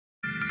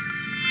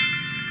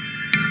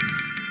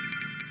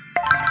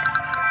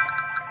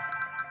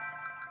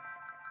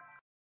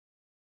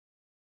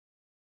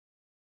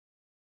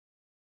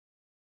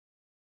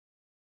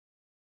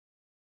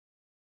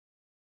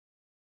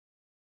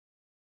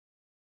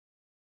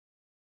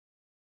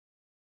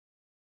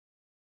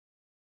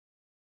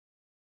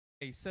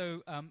Okay,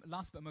 so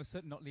last but most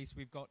certainly not least,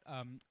 we've got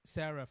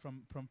Sarah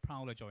from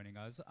Prowler joining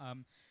us.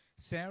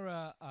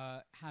 Sarah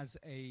has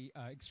a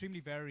extremely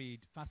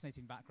varied,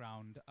 fascinating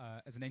background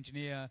as an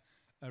engineer,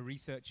 a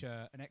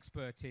researcher, an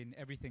expert in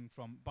everything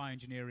from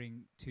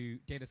bioengineering to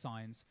data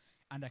science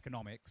and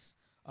economics.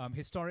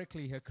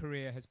 Historically, her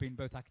career has been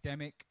both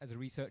academic as a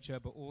researcher,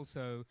 but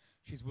also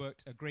she's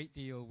worked a great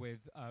deal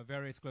with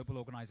various global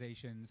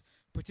organizations,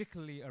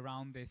 particularly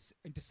around this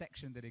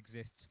intersection that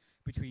exists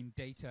between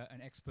data and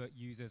expert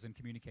users and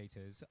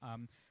communicators.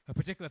 Her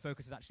particular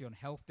focus is actually on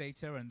health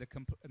data and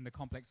the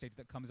complex data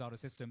that comes out of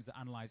systems that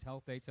analyze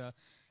health data.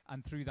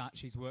 And through that,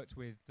 she's worked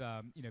with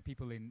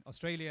people in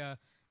Australia,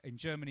 in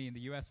Germany, in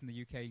the US, and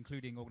the UK,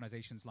 including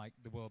organizations like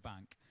the World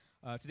Bank.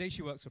 Today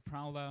she works for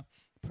Prowler.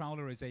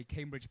 Prowler is a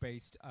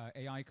Cambridge-based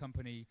AI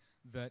company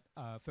that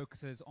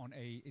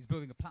is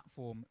building a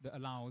platform that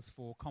allows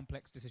for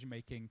complex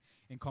decision-making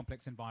in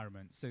complex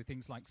environments. So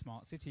things like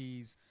smart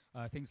cities,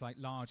 things like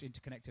large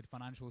interconnected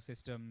financial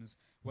systems,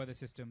 weather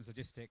systems,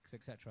 logistics,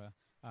 etc.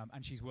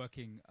 And she's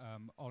working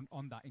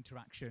on that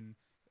interaction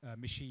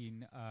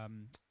machine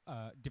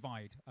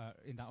divide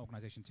in that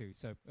organization too.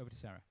 So over to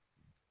Sarah.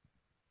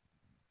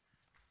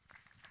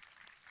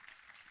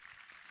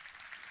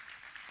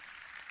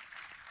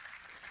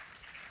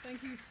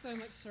 Thank you so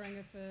much,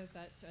 Saranga, for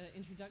that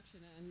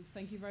introduction, and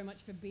thank you very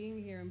much for being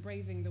here and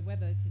braving the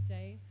weather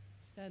today,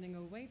 standing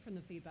away from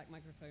the feedback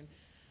microphone.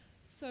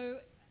 So,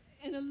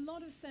 in a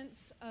lot of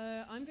sense,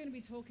 I'm going to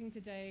be talking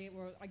today,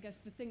 or I guess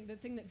the thing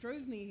that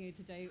drove me here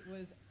today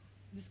was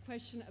this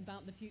question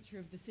about the future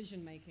of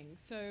decision making.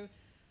 So,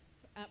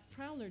 at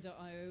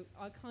Prowler.io,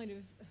 our kind of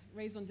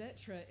raison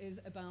d'etre is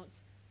about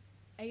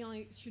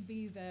AI should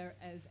be there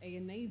as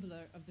an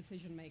enabler of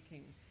decision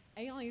making.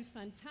 AI is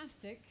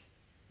fantastic.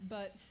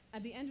 But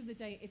at the end of the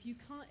day, if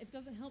it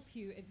doesn't help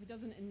you, if it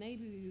doesn't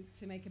enable you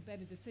to make a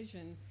better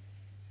decision,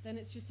 then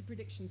it's just a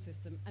prediction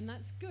system. And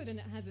that's good and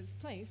it has its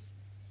place,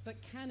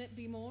 but can it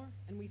be more?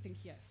 And we think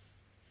yes.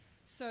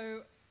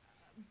 So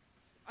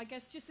I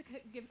guess just to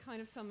give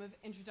kind of some of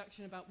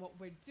introduction about what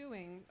we're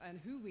doing and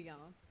who we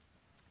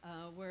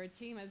are. We're a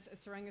team, as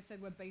Saranga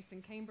said, we're based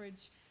in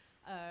Cambridge.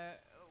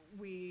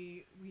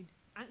 We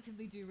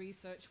actively do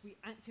research, we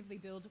actively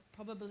build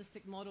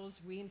probabilistic models,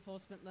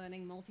 reinforcement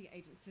learning,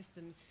 multi-agent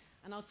systems,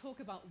 and I'll talk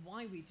about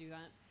why we do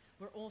that.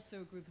 We're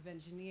also a group of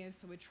engineers,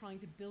 so we're trying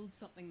to build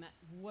something that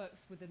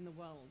works within the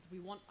world. We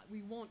want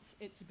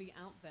it to be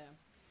out there.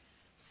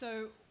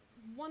 So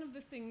one of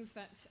the things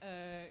that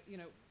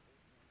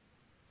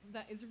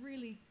that is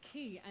really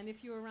key, and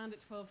if you're around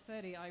at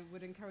 12:30, I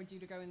would encourage you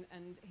to go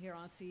and hear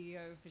our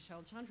CEO,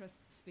 Vishal Chandra,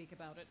 speak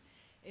about it,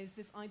 is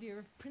this idea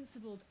of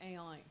principled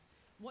AI.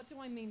 What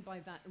do I mean by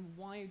that, and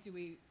why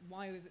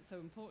is it so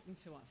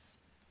important to us?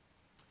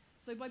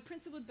 So by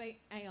principled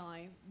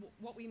AI,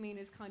 what we mean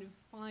is kind of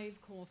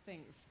 5 core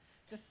things.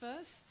 The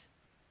first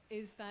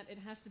is that it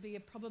has to be a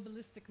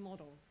probabilistic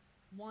model.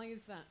 Why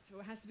is that? So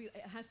it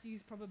has to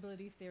use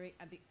probability theory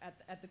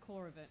at the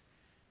core of it.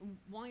 And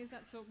why is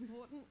that so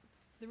important?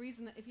 The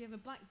reason that if you have a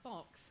black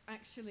box,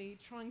 actually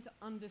trying to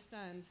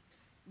understand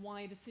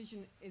why a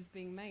decision is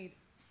being made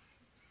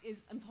is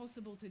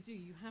impossible to do.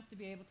 You have to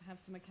be able to have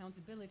some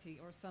accountability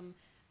or some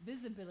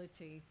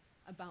visibility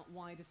about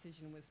why a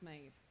decision was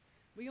made.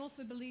 We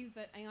also believe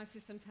that AI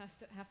systems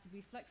have to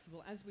be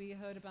flexible, as we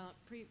heard about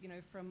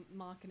from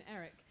Mark and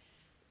Eric.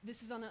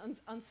 This is an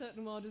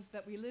uncertain world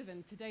that we live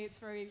in. Today it's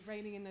very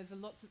rainy and there's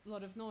a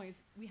lot of noise.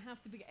 We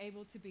have to be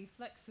able to be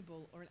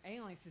flexible, or an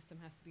AI system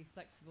has to be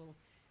flexible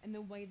in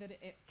the way that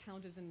it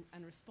counters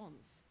and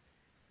responds.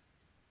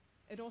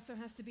 It also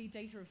has to be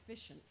data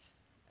efficient.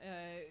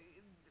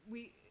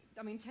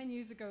 10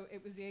 years ago,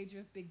 it was the age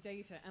of big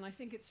data, and I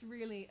think it's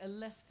really a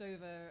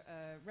leftover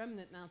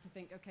remnant now to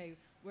think, okay,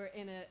 we're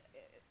in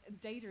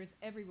data is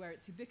everywhere,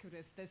 it's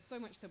ubiquitous, there's so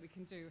much that we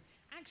can do.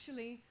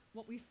 Actually,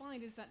 what we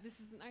find is that this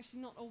is actually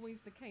not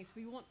always the case.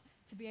 We want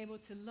to be able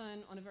to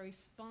learn on a very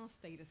sparse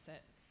data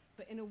set,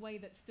 but in a way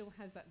that still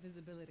has that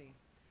visibility.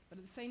 But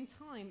at the same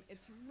time,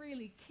 it's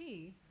really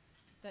key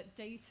that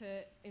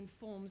data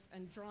informs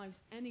and drives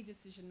any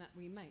decision that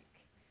we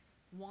make.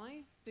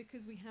 Why?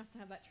 Because we have to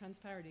have that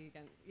transparency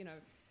again,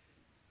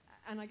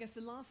 And I guess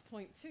the last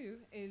point too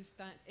is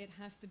that it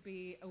has to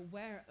be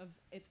aware of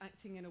its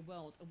acting in a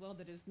world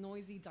that is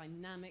noisy,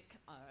 dynamic,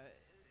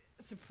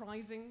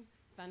 surprising,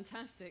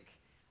 fantastic,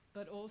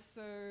 but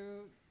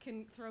also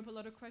can throw up a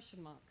lot of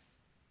question marks.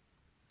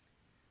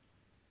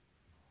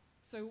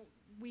 So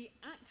we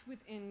act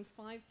within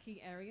 5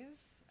 key areas.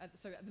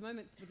 So at the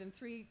moment within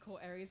 3 core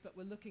areas, but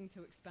we're looking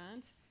to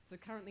expand. So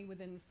currently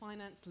within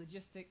finance,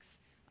 logistics,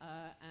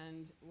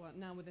 and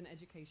now within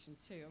education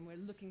too, and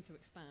we're looking to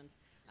expand.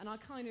 And our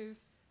kind of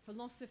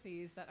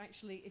philosophy is that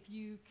actually if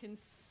you can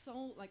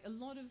solve, like a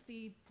lot of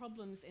the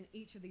problems in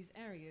each of these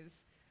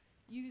areas,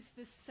 use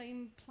the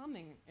same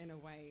plumbing in a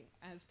way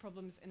as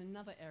problems in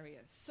another area.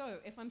 So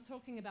if I'm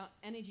talking about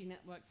energy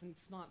networks and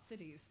smart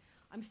cities,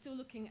 I'm still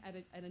looking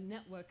at a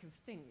network of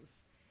things.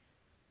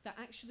 that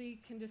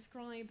actually can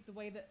describe the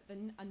way that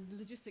the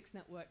logistics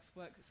networks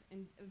works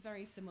in a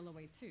very similar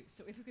way too.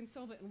 So if we can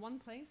solve it in one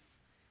place,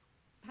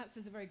 perhaps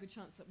there's a very good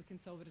chance that we can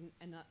solve it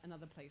in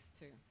another place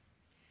too.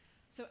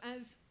 So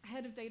as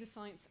head of data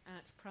science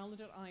at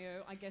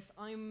Prowler.io, I guess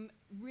I'm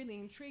really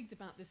intrigued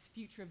about this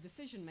future of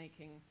decision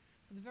making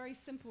for the very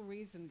simple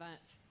reason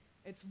that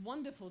it's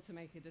wonderful to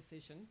make a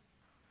decision.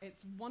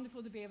 It's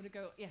wonderful to be able to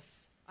go,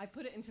 yes, I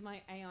put it into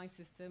my AI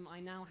system, I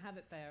now have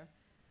it there.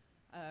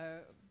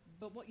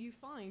 But what you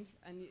find,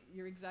 and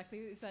you're exactly,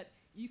 is that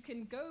you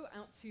can go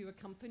out to a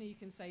company, you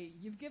can say,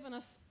 you've given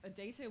us a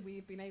data,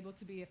 we've been able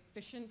to be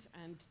efficient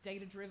and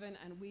data-driven,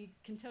 and we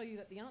can tell you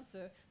that the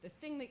answer, the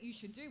thing that you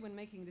should do when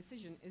making a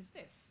decision is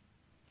this.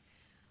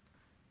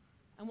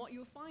 And what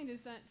you'll find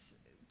is that,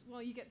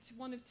 well, you get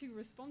one of two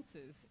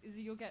responses. Is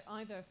you'll get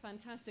either,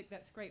 fantastic,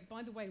 that's great,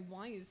 by the way,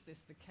 why is this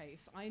the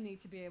case? I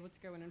need to be able to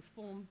go and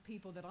inform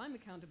people that I'm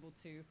accountable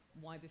to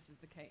why this is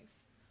the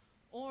case.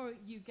 Or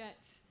you get,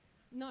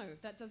 no,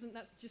 that's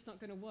just not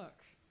going to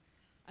work.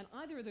 And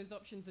either of those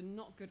options are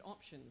not good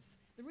options.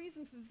 The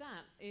reason for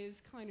that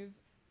is kind of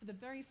for the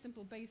very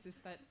simple basis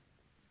that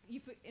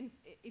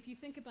if you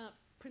think about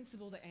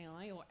principled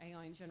AI or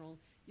AI in general,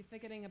 you're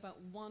forgetting about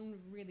one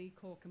really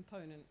core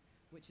component,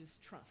 which is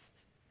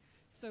trust.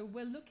 So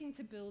we're looking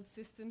to build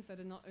systems that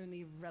are not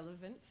only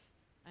relevant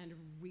and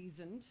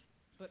reasoned,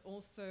 but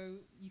also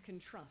you can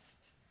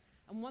trust.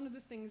 And one of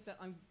the things that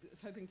I was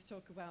hoping to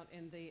talk about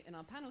in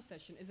our panel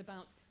session is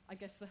about, I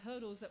guess, the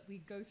hurdles that we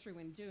go through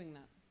in doing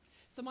that.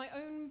 So my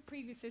own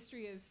previous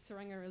history, as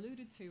Saranga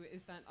alluded to,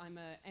 is that I'm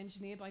an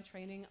engineer by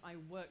training. I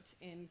worked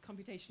in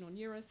computational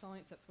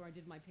neuroscience. That's where I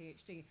did my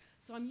PhD.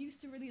 So I'm used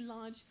to really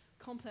large,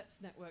 complex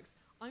networks.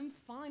 I'm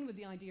fine with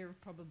the idea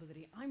of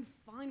probability. I'm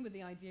fine with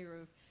the idea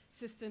of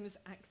systems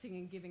acting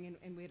and giving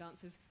in weird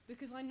answers,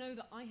 because I know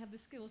that I have the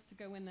skills to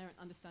go in there and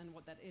understand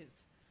what that is.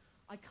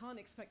 I can't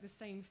expect the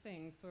same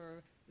thing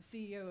for the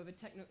CEO of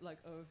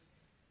of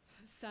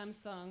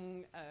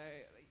Samsung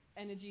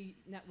energy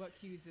network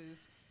users.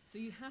 So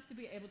you have to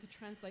be able to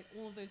translate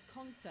all of those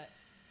concepts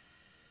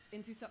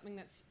into something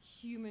that's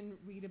human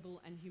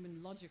readable and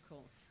human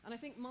logical. And I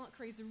think Mark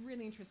raised a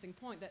really interesting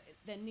point that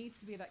there needs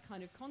to be that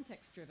kind of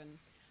context driven.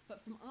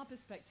 But from our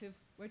perspective,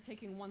 we're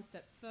taking one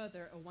step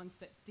further or one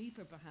step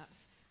deeper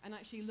perhaps, and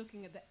actually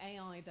looking at the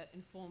AI that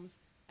informs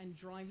and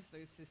drives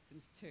those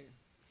systems too.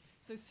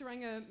 So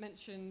Saranga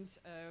mentioned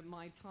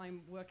my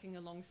time working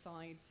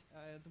alongside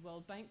the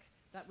World Bank.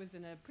 That was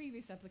in a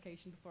previous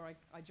application before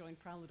I joined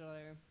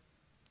Prowler.io.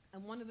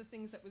 And one of the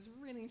things that was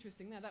really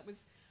interesting there, that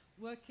was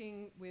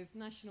working with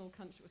national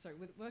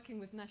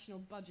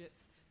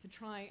budgets to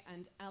try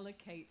and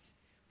allocate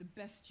the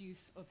best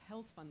use of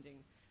health funding.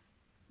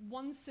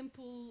 One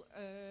simple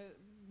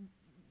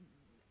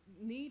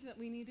need that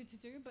we needed to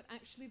do, but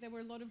actually there were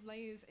a lot of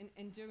layers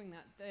in doing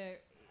that.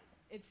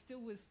 It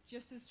still was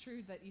just as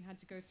true that you had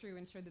to go through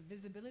and show the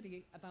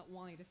visibility about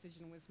why a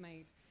decision was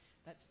made.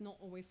 That's not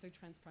always so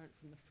transparent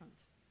from the front.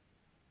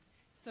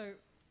 So,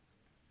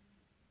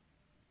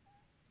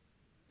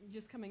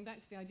 just coming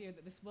back to the idea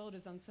that this world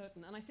is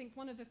uncertain, and I think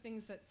one of the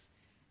things that's,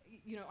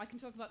 I can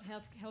talk about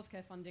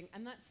healthcare funding,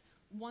 and that's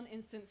one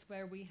instance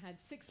where we had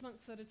 6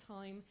 months at a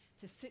time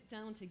to sit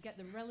down to get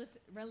the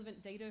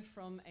relevant data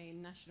from a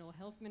national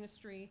health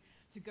ministry,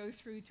 to go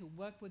through, to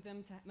work with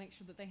them, to make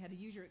sure that they had a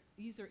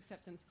user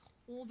acceptance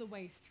all the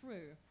way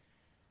through,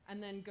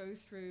 and then go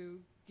through,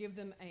 give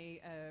them a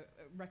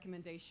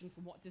recommendation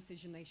for what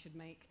decision they should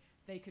make.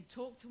 They could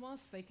talk to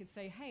us, they could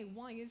say, hey,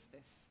 why is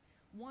this?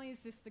 Why is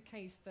this the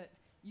case that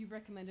you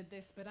recommended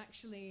this, but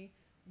actually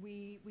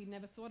we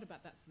never thought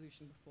about that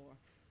solution before?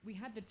 We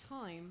had the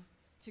time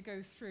to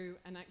go through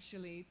and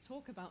actually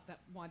talk about that,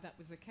 why that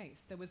was the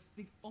case. There was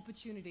the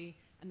opportunity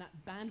and that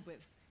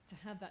bandwidth to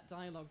have that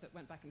dialogue that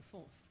went back and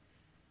forth.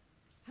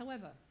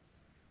 However,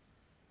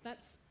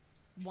 that's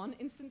one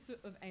instance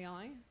of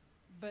AI,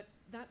 but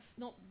that's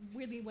not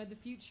really where the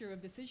future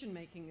of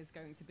decision-making is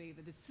going to be.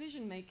 The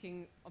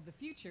decision-making of the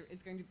future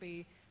is going to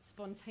be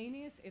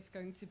spontaneous, it's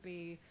going to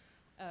be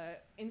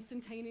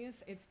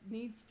instantaneous, it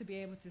needs to be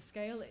able to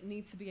scale, it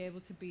needs to be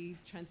able to be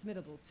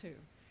transmittable too.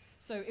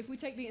 So if we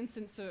take the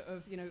instance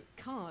of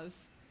cars,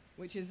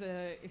 which is,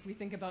 if we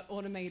think about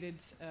automated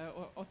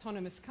or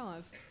autonomous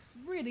cars,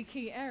 really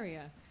key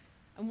area.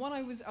 And what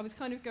I was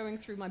kind of going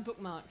through my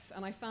bookmarks,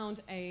 and I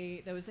found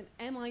there was an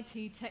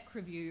MIT tech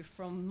review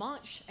from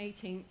March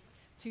 18th,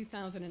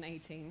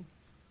 2018.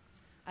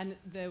 And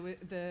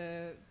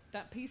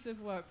that piece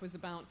of work was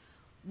about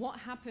what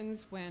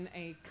happens when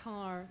a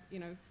car,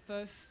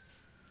 first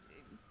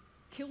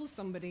kills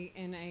somebody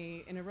in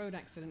a road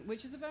accident,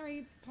 which is a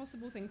very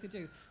possible thing to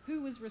do.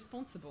 Who was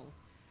responsible?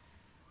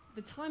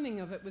 The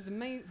timing of it was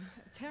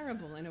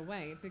terrible in a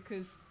way,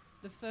 because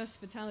the first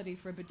fatality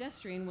for a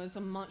pedestrian was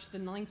on March the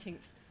 19th,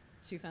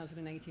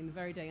 2018, the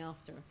very day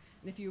after.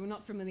 And if you were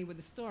not familiar with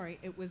the story,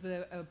 it was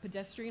a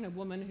pedestrian, a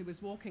woman who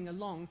was walking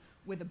along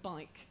with a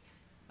bike.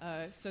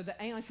 So the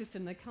AI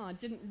system in the car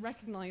didn't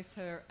recognize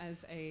her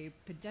as a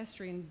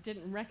pedestrian,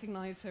 didn't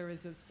recognize her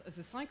as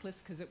a cyclist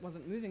because it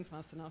wasn't moving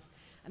fast enough,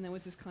 and there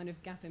was this kind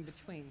of gap in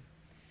between.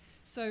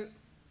 So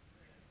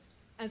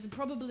as a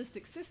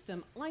probabilistic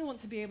system, I want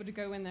to be able to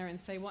go in there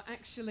and say, well,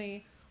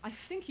 actually, I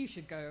think you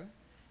should go.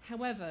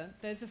 However,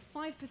 there's a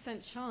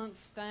 5%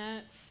 chance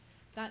that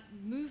that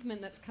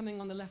movement that's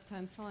coming on the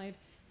left-hand side,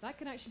 that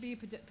could actually be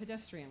a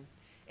pedestrian.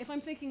 If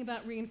I'm thinking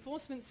about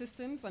reinforcement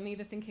systems, I'm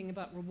either thinking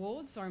about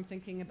rewards or I'm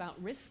thinking about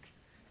risk.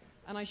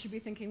 And I should be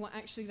thinking, well,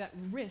 actually, that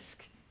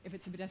risk, if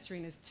it's a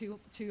pedestrian, is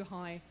too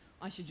high.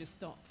 I should just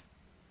stop.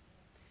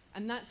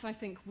 And that's, I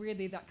think,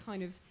 really that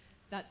kind of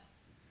that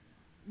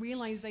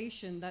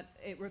realization that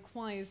it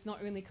requires not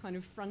only kind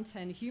of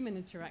front-end human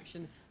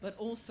interaction, but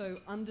also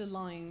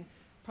underlying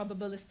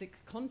probabilistic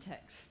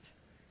context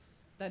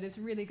that is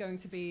really going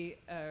to be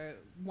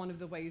one of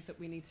the ways that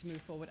we need to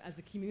move forward as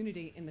a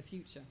community in the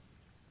future.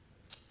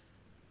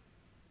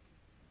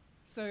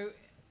 So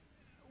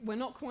we're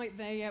not quite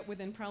there yet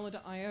within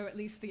Prowler.io. At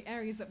least the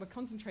areas that we're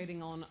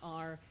concentrating on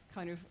are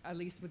kind of, at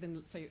least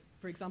within, say,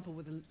 for example,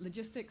 with the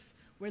logistics,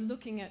 we're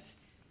looking at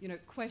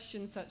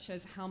questions such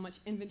as how much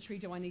inventory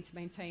do I need to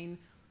maintain,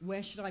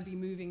 where should I be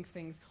moving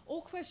things,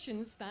 all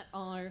questions that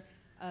are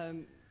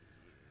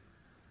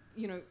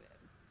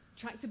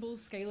tractable,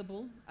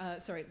 scalable,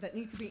 that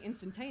need to be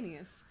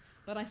instantaneous,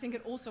 but I think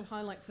it also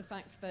highlights the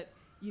fact that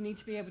you need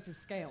to be able to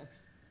scale.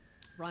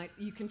 Right?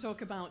 You can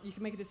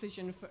make a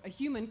decision a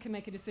human can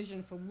make a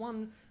decision for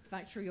one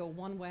factory or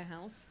one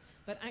warehouse,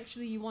 but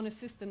actually you want a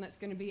system that's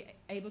going to be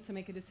able to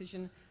make a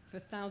decision for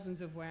thousands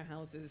of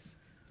warehouses.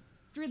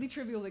 Really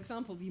trivial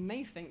example, you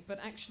may think, but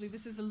actually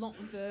this is a lot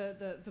of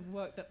the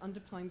work that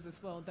underpins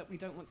as well that we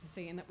don't want to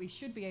see and that we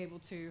should be able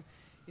to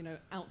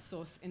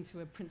outsource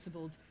into a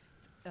principled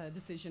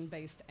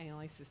decision-based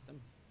AI system.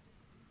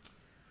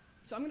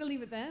 So I'm going to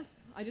leave it there.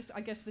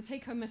 I guess the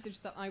take-home message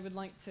that I would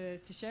like to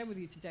share with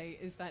you today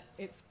is that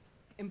it's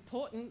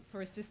important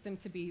for a system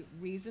to be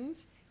reasoned.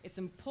 It's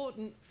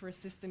important for a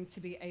system to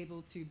be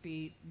able to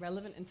be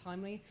relevant and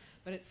timely,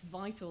 but it's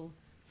vital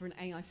for an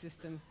AI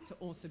system to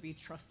also be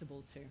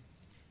trustable too.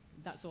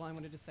 That's all I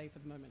wanted to say for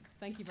the moment.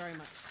 Thank you very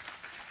much.